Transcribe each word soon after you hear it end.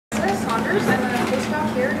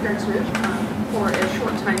here at Ridge for a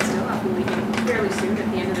short time still. I'll be leaving fairly soon at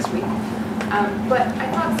the end of this week. But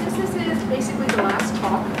I thought since this is basically the last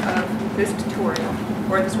talk of this tutorial,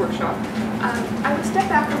 or this workshop, I would step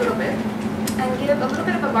back a little bit and give a little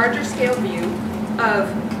bit of a larger scale view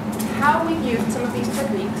of how we've used some of these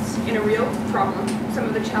techniques in a real problem, some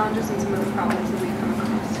of the challenges and some of the problems that we've come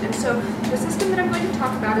across. And so the system that I'm going to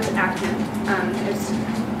talk about is Actin.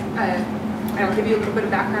 I'll give you a little bit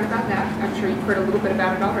of background about that. I'm sure you've heard a little bit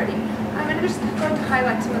about it already. And I'm just going to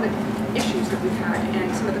highlight some of the issues that we've had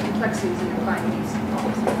and some of the complexities in applying these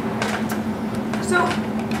models. So,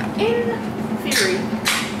 in theory,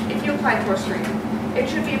 if you apply coarse-graining, it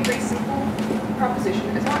should be a pretty simple proposition.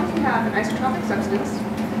 As long as you have an isotropic substance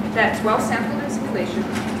that's well sampled in simulation,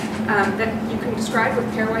 that you can describe with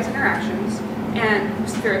pairwise interactions, and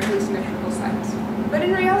spherically symmetrical sites. But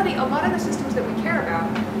in reality, a lot of the systems that we care about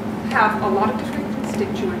have a lot of different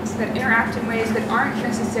constituents that interact in ways that aren't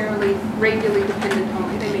necessarily radially dependent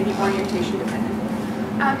only. They may be orientation dependent.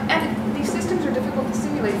 And these systems are difficult to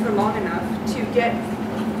simulate for long enough to get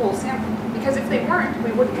full sample. Because if they weren't,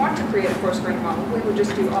 we wouldn't want to create a coarse-grained model. We would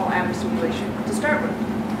just do all atom simulation to start with.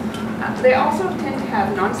 They also tend to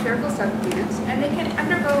have non-spherical subunits, and they can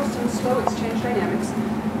undergo some slow exchange dynamics,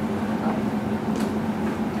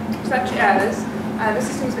 such as the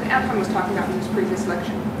systems that Anton was talking about in his previous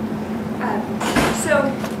lecture. So,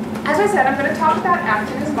 as I said, I'm going to talk about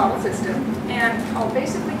Actin as a model system, and I'll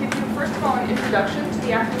basically give you, first of all, an introduction to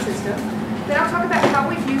the Actin system. Then I'll talk about how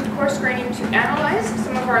we've used coarse-graining to analyze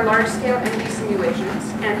some of our large-scale ND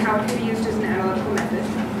simulations and how it can be used as an analytical method.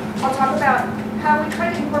 I'll talk about how we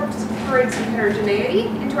try to incorporate some heterogeneity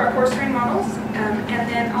into our coarse-grained models, and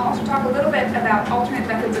then I'll also talk a little bit about alternate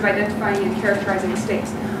methods of identifying and characterizing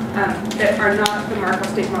states that are not the Markov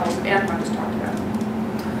state models that Anton just talked about.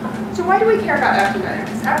 So why do we care about actin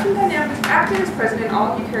dynamics? Actin is present in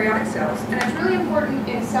all eukaryotic cells, and it's really important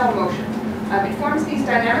in cell motion. It forms these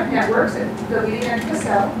dynamic networks at the leading edge of the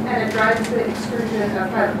cell, and it drives the extrusion of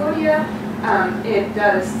phytopodia. It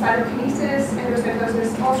does cytokinesis,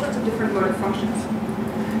 endocytosis, all sorts of different motor functions.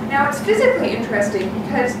 Now, it's physically interesting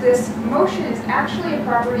because this motion is actually a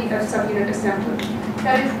property of subunit assembly.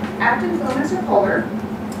 That is, actin filaments are polar,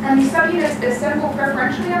 and these subunits assemble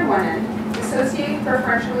preferentially on one end, dissociate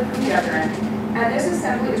preferentially from the other end, and this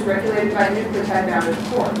assembly is regulated by a nucleotide bound at the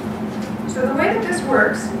core. So the way that this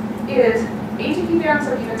works is ATP-bound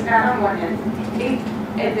subunits add on one end,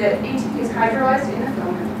 and the ATP is hydrolyzed in the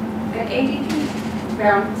filament, and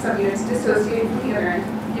ADP-bound subunits dissociate from the other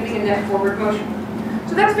end, giving a net forward motion.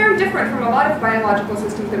 So that's very different from a lot of biological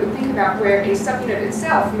systems that we think about where a subunit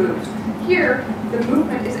itself moves. Here, the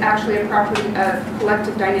movement is actually a property of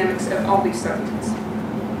collective dynamics of all these subunits.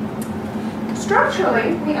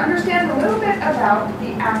 Structurally, we understand a little bit about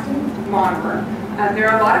the actin monomer. There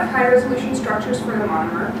are a lot of high-resolution structures for the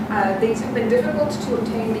monomer. These have been difficult to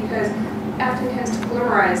obtain because actin tends to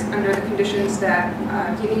polymerize under the conditions that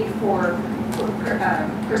you need for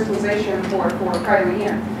crystallization or for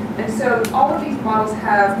cryo-EM. And so all of these models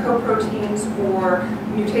have coproteins or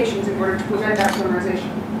mutations in order to prevent that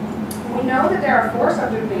polymerization. We know that there are 4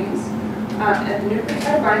 subdomains, and the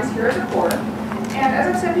nucleotide binds here at the core. And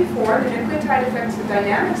as I've said before, the nucleotide affects the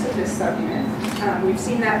dynamics of this subunit. We've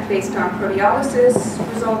seen that based on proteolysis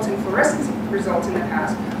results and fluorescence results in the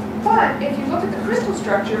past. But if you look at the crystal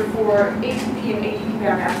structure for ATP and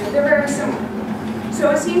ATP-bound actin, they're very similar. So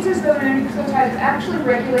it seems as though the nucleotide is actually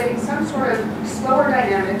regulating some sort of slower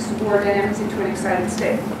dynamics or dynamics into an excited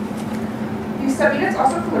state. These subunits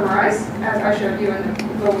also polymerize, as I showed you in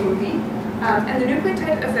the little movie, and the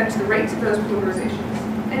nucleotide affects the rates of those polymerizations.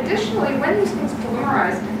 Additionally, when these things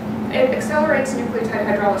polymerize, it accelerates nucleotide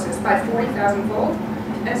hydrolysis by 40,000-fold,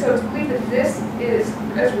 and so it's believed that this is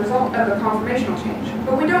as a result of a conformational change.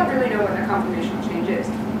 But we don't really know what that conformational change is.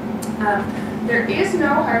 There is no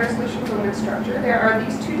high-resolution filament structure. There are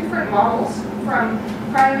these 2 different models from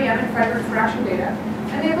cryo-EM and fiber fraction data,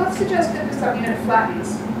 and they both suggest that the subunit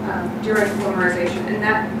flattens during polymerization, and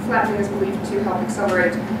that flattening is believed to help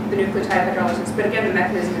accelerate the nucleotide hydrolysis. But again, the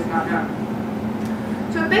mechanism is not known.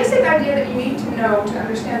 So the basic idea that you need to know to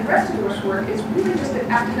understand the rest of this work is really just that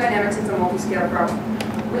actin dynamics is a multiscale problem.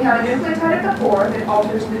 We have a nucleotide at the core that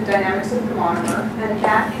alters the dynamics of the monomer, and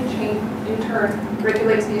that in turn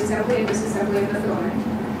regulates the assembly and disassembly of the filament.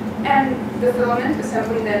 And the filament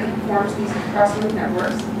assembly then forms these cross-link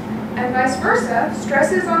networks. And vice versa,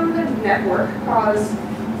 stresses on the network cause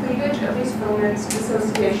cleavage of these filaments,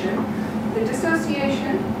 dissociation. The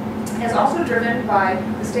dissociation is also driven by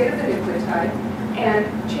the state of the nucleotide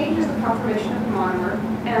and changes the conformation of the monomer,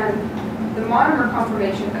 and the monomer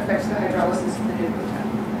conformation affects the hydrolysis of the nucleotide.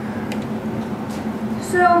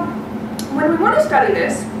 So when we want to study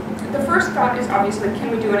this, the first thought is obviously,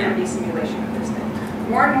 can we do an MD simulation of this thing?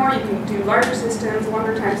 More and more you can do larger systems,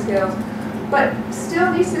 longer time scales, but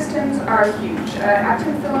still these systems are huge.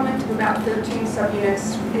 Actin filament of about 13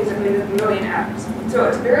 subunits is a million atoms. So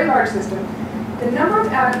it's a very large system. The number of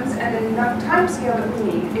atoms and the time scale that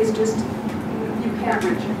we need is just, you can't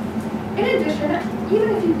reach it. In addition,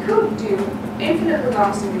 even if you could do infinitely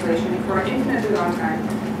long simulation for an infinitely long time,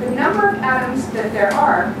 the number of atoms that there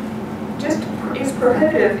are just is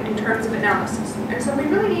prohibitive in terms of analysis. And so we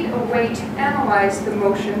really need a way to analyze the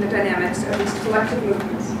motion, the dynamics of these collective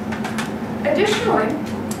movements. Additionally,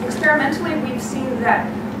 experimentally, we've seen that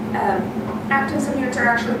actin subunits are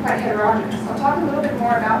actually quite heterogeneous. I'll talk a little bit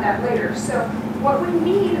more about that later. So what we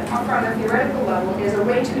need from the theoretical level is a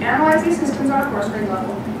way to analyze these systems on a coarse-grained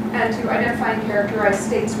level and to identify and characterize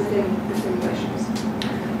states within the simulations.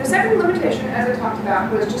 The second limitation, as I talked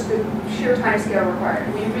about, was just the sheer time scale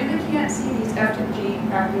required. We really can't see these F to G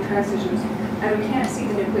actin transitions, and we can't see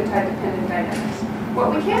the nucleotide-dependent dynamics.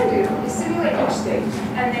 What we can do is simulate each state,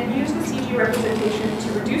 and then use the CG representation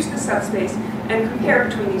to reduce the subspace and compare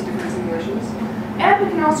between these different simulations. And we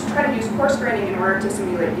can also try to use coarse graining in order to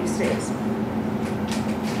simulate these states.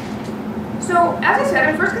 So, as I said,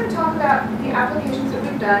 I'm first going to talk about the applications that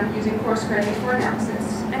we've done using coarse graining for analysis.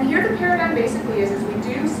 And here the paradigm basically is we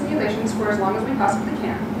do simulations for as long as we possibly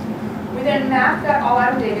can. We then map that all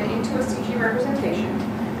out of data into a CG representation,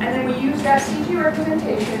 and then we use that CG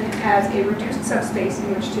representation as a reduced subspace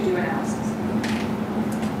in which to do analysis.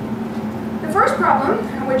 The first problem,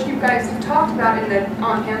 which you guys have talked about in the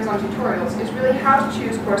hands-on tutorials, is really how to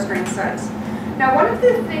choose coarse-grained sites. Now, one of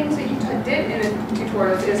the things that you did in the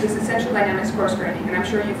tutorials is this essential dynamics coarse graining, and I'm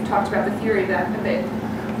sure you've talked about the theory of that a bit.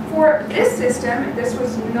 For this system, this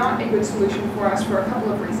was not a good solution for us for a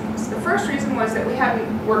couple of reasons. The first reason was that we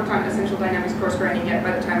hadn't worked on essential dynamics coarse graining yet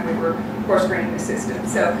by the time we were coarse graining the system,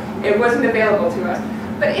 so it wasn't available to us.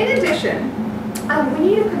 But in addition, we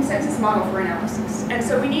need a consensus model for analysis, and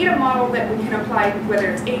so we need a model that we can apply, whether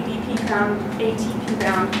it's ADP bound, ATP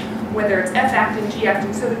bound, whether it's F-actin,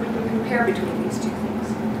 G-actin, so that we can compare between these two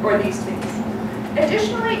things, or these things.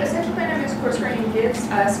 Additionally, essential dynamics coarse graining gives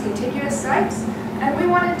us contiguous sites, and we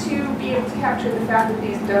wanted to be able to capture the fact that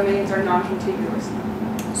these domains are non-contiguous.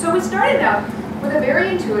 So we started out with a very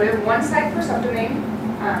intuitive one site per subdomain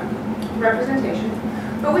representation,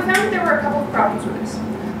 but we found that there were a couple of problems with this.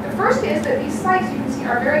 The first is that these sites, you can see,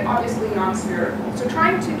 are very obviously non-spherical. So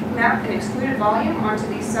trying to map an excluded volume onto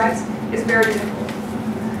these sites is very difficult.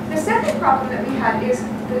 The second problem that we had is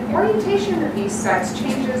the orientation of these sites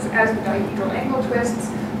changes as the dihedral angle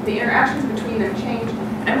twists, the interactions between them change,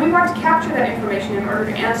 and we want to capture that information in order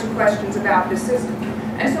to answer questions about this system.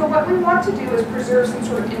 And so what we want to do is preserve some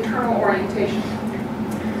sort of internal orientation.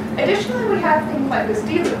 Additionally, we have things like this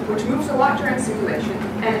D-loop, which moves a lot during simulation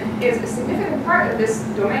and is a significant part of this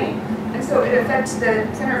domain. And so it affects the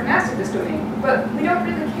center of mass of this domain. But we don't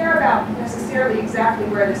really care about necessarily exactly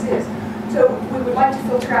where this is. So we would like to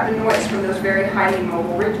filter out the noise from those very highly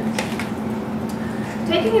mobile regions.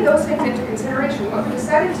 Taking those things into consideration, what we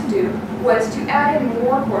decided to do was to add in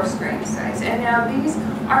more coarse-grained sites. And now these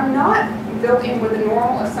are not built in with the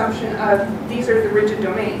normal assumption of these are the rigid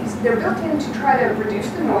domains. They're built in to try to reduce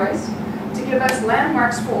the noise, to give us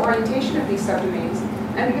landmarks for orientation of these subdomains,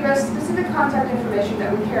 and to give us specific contact information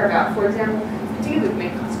that we care about. For example, the D-loop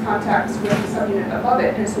makes contacts with the subunit above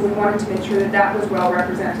it, and so we wanted to make sure that that was well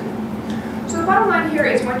represented. So the bottom line here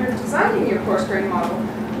is when you're designing your coarse-grained model,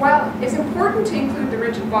 while it's important to include the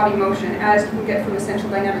rigid body motion as we get from essential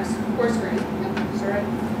dynamics coarse graining,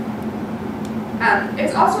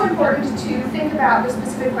 it's also important to think about the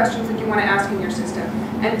specific questions that you want to ask in your system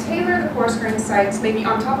and tailor the coarse-grained sites, maybe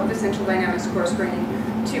on top of essential dynamics coarse graining,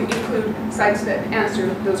 to include sites that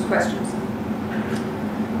answer those questions.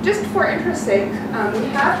 Just for interest's sake, we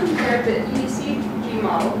have compared the EDCG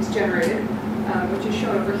model that's generated, which is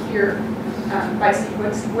shown over here by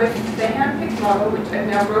sequence, with the hand-picked model, which I've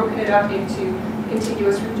now broken it up into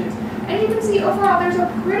contiguous regions. And you can see overall there's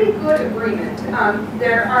a pretty good agreement.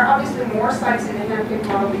 There are obviously more sites in the hand-picked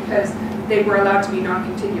model because they were allowed to be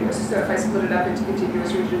non-contiguous. So if I split it up into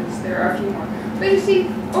contiguous regions, there are a few more. But you see,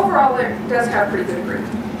 overall it does have pretty good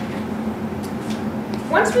agreement.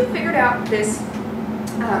 Once we've figured out this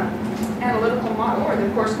analytical model, or the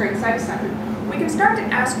coarse-grained site assignment, we can start to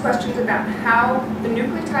ask questions about how the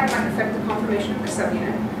nucleotide might affect the conformation of the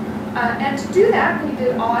subunit. And to do that, we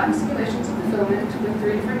did all-atom simulations of the filament with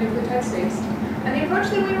 3 different nucleotide states. And the approach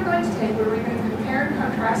that we were going to take, where we were going to compare and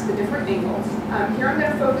contrast the different angles. Here I'm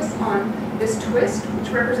going to focus on this twist, which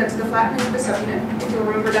represents the flattening of the subunit. If you'll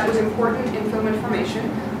remember, that was important in filament formation.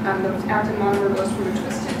 The actin monomer goes from a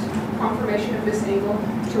twisted conformation of this angle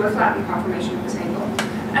to a flattened conformation of this angle.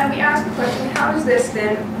 And we ask the question, how does this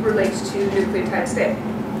then relate to nucleotide state?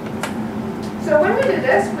 So when we do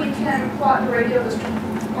this, we can plot the radial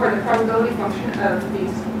or the probability function of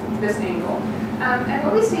this angle. And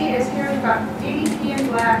what we see is here we've got ADP in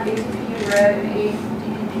black, ATP in red, and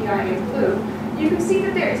ADPI in blue. You can see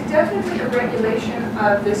that there is definitely a regulation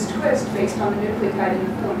of this twist based on the nucleotide in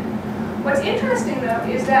the filament. What's interesting though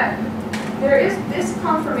is that there is this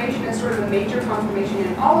conformation as sort of a major conformation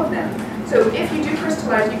in all of them. So if you do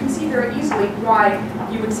crystallize, you can see very easily why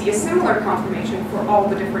you would see a similar conformation for all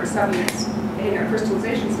the different subunits in a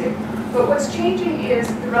crystallization state. But what's changing is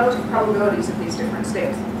the relative probabilities of these different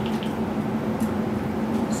states.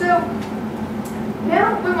 So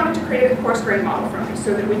now we wanted to create a coarse-grained model from these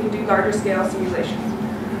so that we can do larger scale simulations.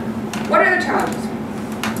 What are the challenges?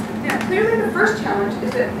 Now clearly the first challenge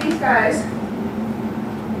is that these guys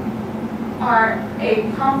are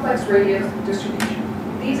a complex radius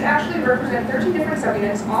distribution. These actually represent 13 different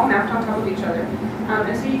subunits all mapped on top of each other.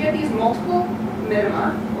 And so you get these multiple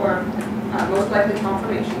minima, or most likely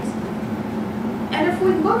conformations. And if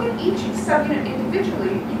we look at each subunit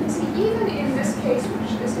individually, you can see even in this case,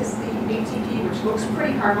 which this is the ATP, which looks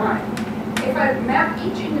pretty harmonic. If I map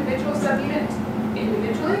each individual subunit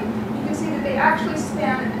individually, you can see that they actually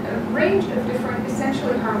span a range of different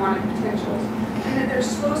essentially harmonic potentials, and that there's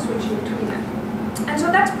slow switching between them. And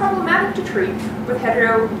so that's problematic to treat with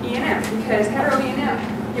hetero E&M, because hetero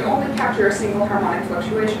E&M, you only capture a single harmonic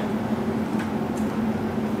fluctuation.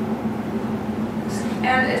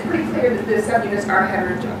 And it's pretty clear that the subunits are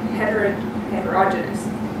heterogeneous.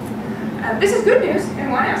 This is good news in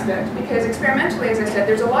one aspect, because experimentally, as I said,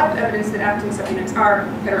 there's a lot of evidence that actin subunits are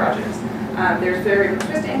heterogeneous. There's variable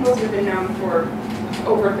twist angles that have been known for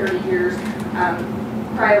over 30 years.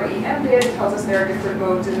 Cryo-EM data tells us there are different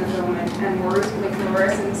modes in the filament, and more recently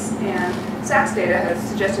fluorescence and SAX data has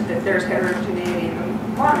suggested that there's heterogeneity in the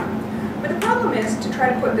monomer. But the problem is to try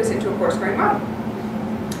to put this into a coarse-grained model.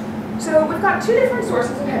 So we've got two different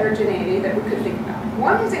sources of heterogeneity that we could think about.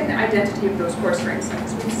 One is in the identity of those coarse-grained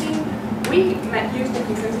sites. We used the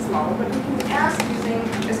consensus model, but we can ask using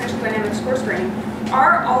essential dynamics coarse-graining,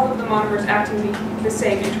 are all of the monomers acting the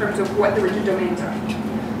same in terms of what the rigid domains are?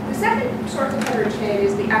 The second source of heterogeneity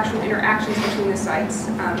is the actual interactions between the sites,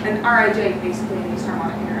 and Rij basically these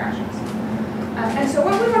harmonic interactions. And so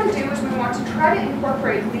what we want to do is we want to try to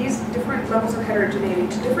incorporate these different levels of heterogeneity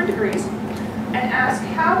to different degrees, and ask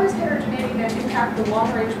how does heterogeneity then impact the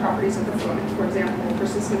long-range properties of the filament, for example,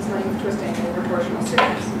 persistence, length, twist angle, or torsional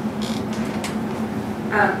stiffness.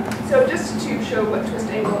 So just to show what twist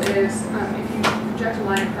angle is, if you project a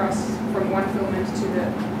line across from one filament to the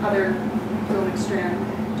other filament strand,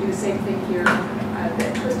 do the same thing here.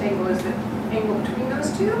 The twist angle is the angle between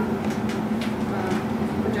those two.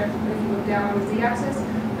 If you look down on the z-axis,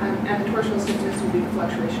 and the torsional stiffness will be the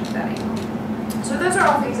fluctuation of that angle. So those are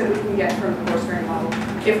all things that we can get from the coarse-grained model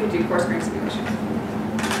if we do coarse-grained simulations.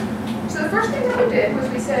 So the first thing that we did was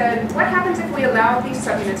we said, what happens if we allow these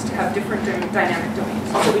subunits to have different dynamic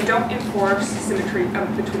domains, so we don't enforce symmetry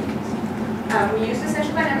between these? We used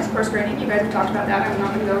essential dynamics coarse-graining. You guys have talked about that. I'm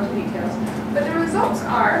not going to go into details. But the results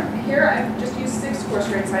are, here I've just used 6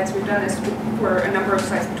 coarse-grained sites. We've done this for a number of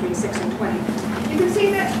sites between 6 and 20. You can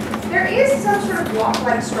see that there is some sort of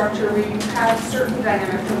block-like structure where you have certain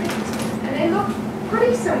dynamic domains. And they look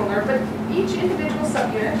pretty similar, but each individual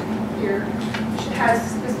subunit here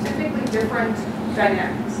has specifically different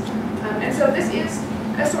dynamics. And so this is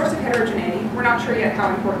a source of heterogeneity. We're not sure yet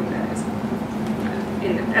how important that is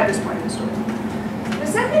at this point in the story. The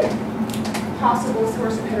second possible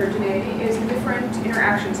source of heterogeneity is the different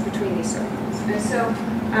interactions between these subunits. And so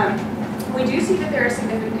we do see that there is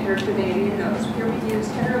significant heterogeneity in those. Here we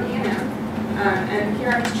used hetero E&M, and here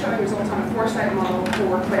I'm just showing results on a 4-site model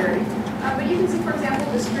for clarity. But you can see, for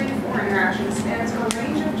example, this 3 to 4 interaction spans a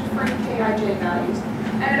range of different Kij values,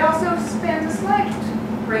 and it also spans a slight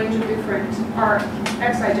range of different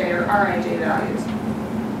Xij or Rij values.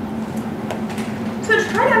 So to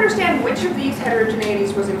try to understand which of these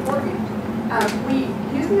heterogeneities was important, we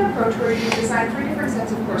used an approach where we designed 3 different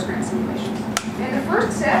sets of coarse-grained simulations. In the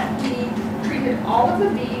first set, we treated all of the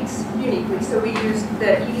beads uniquely, so we used the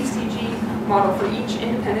EDCG model for each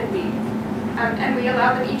independent bead. And we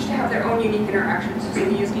allowed them each to have their own unique interactions. So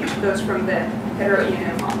we used each of those from the hetero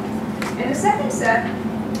E&M model. In the second set,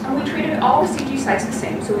 we treated all the CG sites the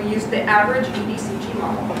same. So we used the average EDCG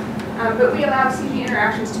model. But we allowed CG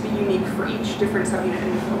interactions to be unique for each different subunit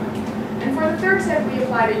in the filament. And for the third set, we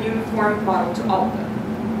applied a uniform model to all of them.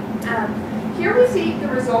 Here we see the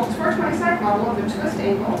results for a 20-site model of the twist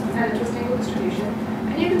angle and the twist angle distribution.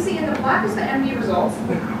 And you can black is the MD results.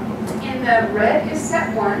 In the red is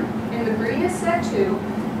set 1, in the green is set 2,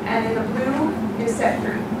 and in the blue is set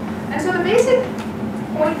 3. And so the basic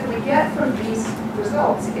point that we get from these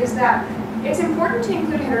results is that it's important to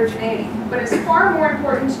include heterogeneity, but it's far more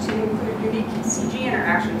important to include unique CG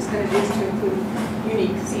interactions than it is to include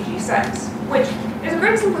unique CG sites, which is a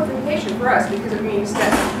great simplification for us because it means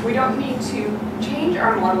that we don't need to change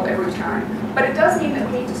our model every time, but it does mean that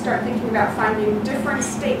we need to start thinking about finding different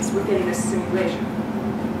states within this simulation.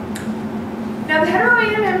 Now, the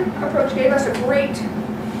hetero-A&M approach gave us a great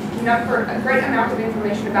amount of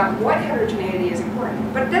information about what heterogeneity is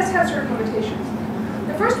important, but it does have certain limitations.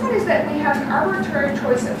 The first one is that we have an arbitrary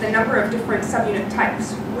choice of the number of different subunit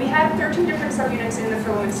types. We had 13 different subunits in the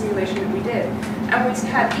filament simulation that we did, and we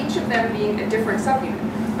had each of them being a different subunit.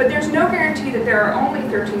 But there's no guarantee that there are only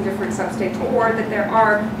 13 different substates or that there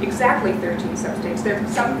are exactly 13 substates.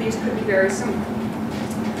 Some of these could be very similar.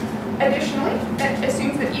 Additionally, it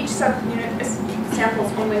assumes that each subunit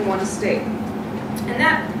samples only one state. And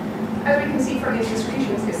that, as we can see from these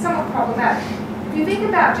distributions, is somewhat problematic. If you think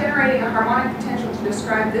about generating a harmonic potential to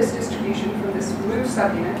describe this distribution from this blue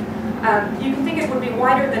subunit, you can think it would be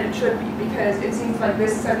wider than it should be because it seems like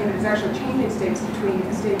this subunit is actually changing states between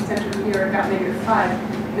a state centered here at about -5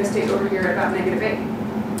 and a state over here at about -8.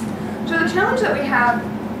 So the challenge that we have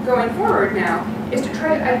going forward now is to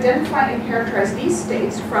try to identify and characterize these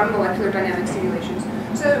states from molecular dynamic simulations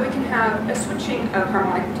so that we can have a switching of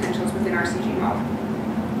harmonic potentials within our CG model.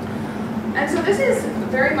 And so this is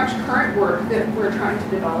very much current work that we're trying to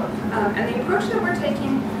develop. And the approach that we're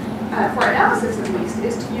taking, for analysis at least,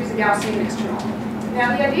 is to use a Gaussian mixture model.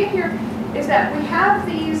 Now the idea here is that we have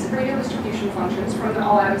these radial distribution functions from the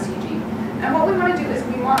all-atom CG. And what we want to do is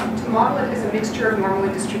we want to model it as a mixture of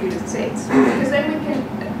normally distributed states. Because then we can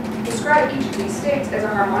describe each of these states as a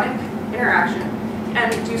harmonic interaction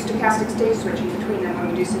and do stochastic state switching between them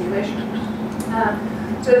when we do simulation.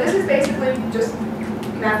 So this is basically just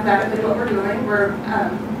mathematically what we're doing. We're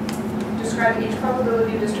describing each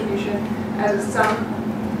probability distribution as a sum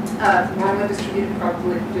of normally distributed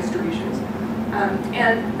probability distributions.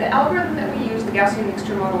 And the algorithm that we use, the Gaussian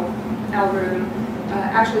mixture model algorithm,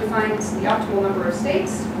 actually finds the optimal number of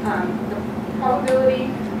states, the probability,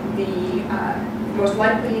 the most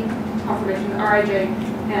likely confirmation, the Rij,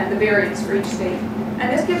 and the variance for each state.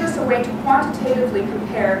 And this gives us a way to quantitatively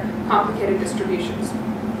compare complicated distributions.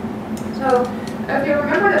 So if you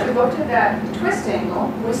remember that we looked at that twist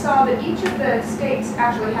angle, we saw that each of the states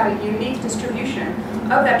actually had a unique distribution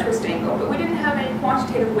of that twist angle, but we didn't have any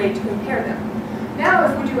quantitative way to compare them. Now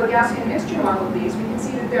if we do a Gaussian mixture model of these, we can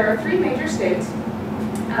see that there are 3 major states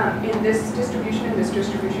in this distribution and this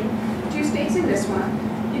distribution, 2 states in this one.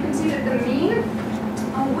 You can see that the mean,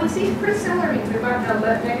 we see pretty similar means. We've got a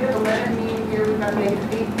 -11 mean here, we've got a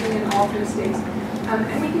 -8 mean in all 3 states.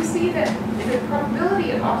 And we can see that the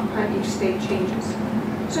probability of occupying each state changes.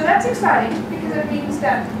 So that's exciting because it means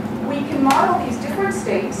that we can model these different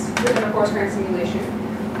states within a coarse-graining simulation.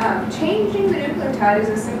 Changing the nucleotide is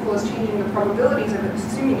as simple as changing the probabilities of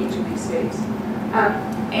assuming each of these states.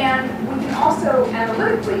 And we can also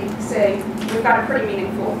analytically say we've got a pretty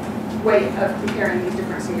meaningful way of comparing these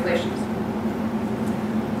different simulations.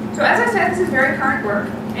 So as I said, this is very current work,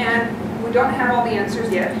 and we don't have all the answers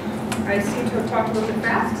yet. I seem to have talked a little bit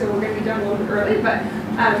fast, so we're going to be done a little bit early, but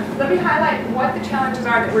let me highlight what the challenges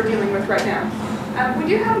are that we're dealing with right now. We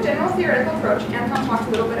do have a general theoretical approach. Anton talked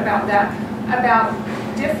a little bit about that, about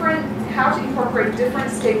how to incorporate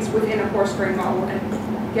different states within a coarse-grained model and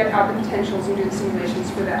get out the potentials and do the simulations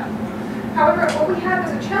for that. However, what we have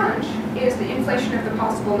as a challenge is the inflation of the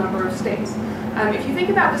possible number of states. If you think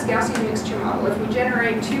about this Gaussian mixture model, if we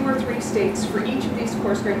generate 2 or 3 states for each of these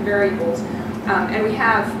coarse-grained variables, and we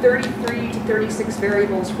have 33 to 36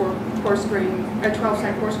 variables for a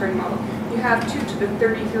 12-site coarse-grained model, you have 2 to the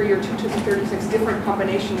 33 or 2 to the 36 different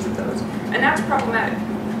combinations of those, and that's problematic.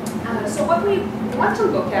 So what we want to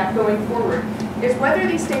look at going forward is whether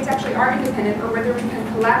these states actually are independent or whether we can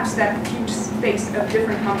collapse that huge space of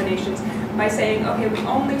different combinations by saying, okay, we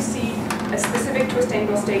only see a specific twist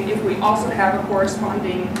angle state if we also have a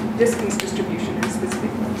corresponding distance distribution in a specific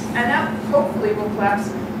place. And that hopefully will collapse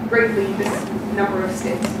greatly this number of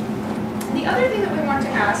states. And the other thing that we want to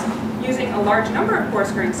ask, using a large number of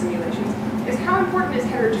coarse-grained simulations, is how important is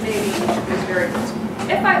heterogeneity in each of those variables?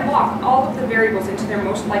 If I lock all of the variables into their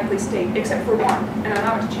most likely state, except for one, and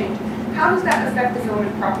allow it to change, how does that affect the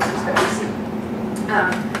filament properties that we see?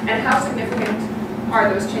 And how significant are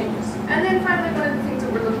those changes? And then finally, one of the things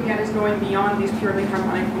that we're looking at is going beyond these purely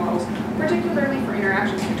harmonic models, particularly for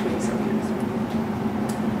interactions between subunits.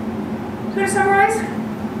 So to summarize,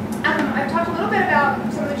 I've talked a little bit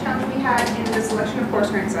about some of the challenges we into the selection of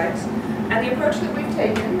coarse-grain sites. And the approach that we've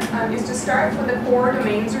taken is to start with the core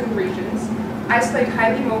domains or regions, isolate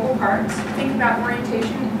highly mobile parts, think about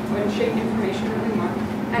orientation and shape information that we want,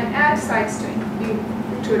 and add sites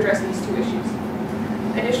to address these two issues.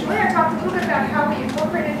 Additionally, I talked a little bit about how we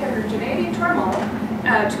incorporated heterogeneity into our model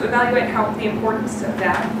to evaluate the importance of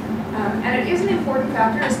that. And it is an important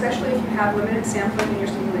factor, especially if you have limited sampling in your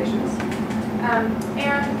simulations.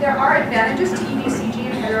 And there are advantages to EDCG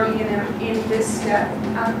and heterogeneity in this step,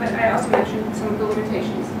 but I also mentioned some of the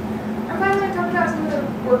limitations. And finally, I talked about some of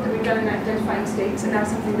the work that we've done in identifying states, and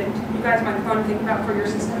that's something that you guys might want to think about for your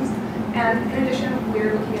systems. And in addition,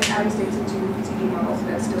 we're looking at adding states into CD models.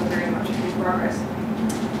 That's still very much in progress.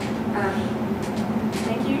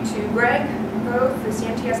 Thank you to Greg, both the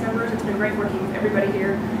CMTS members. It's been great working with everybody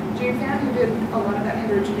here. June Fan, who did a lot of that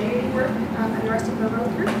heterogeneity work, and the rest of the road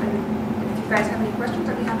group. And if you guys have any questions,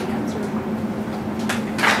 I'd be happy to answer them.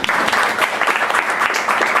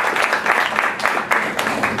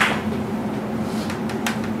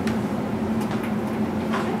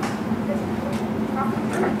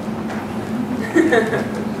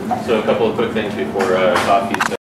 So a couple of quick things before coffee.